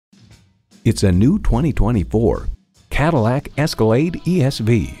It's a new 2024 Cadillac Escalade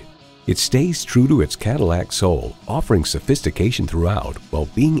ESV. It stays true to its Cadillac soul, offering sophistication throughout while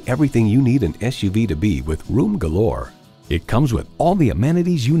being everything you need an SUV to be with room galore. It comes with all the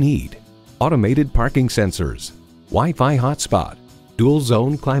amenities you need: automated parking sensors, Wi-Fi hotspot, dual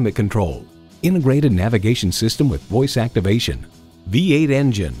zone climate control, integrated navigation system with voice activation, V8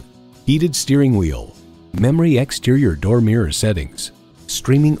 engine, heated steering wheel, memory exterior door mirror settings,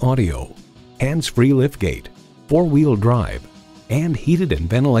 streaming audio, hands-free liftgate, four-wheel drive, and heated and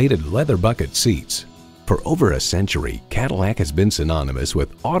ventilated leather bucket seats. For over a century, Cadillac has been synonymous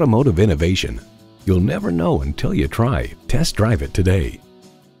with automotive innovation. You'll never know until you try. Test drive it today.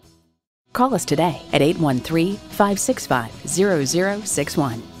 Call us today at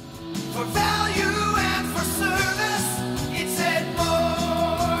 813-565-0061.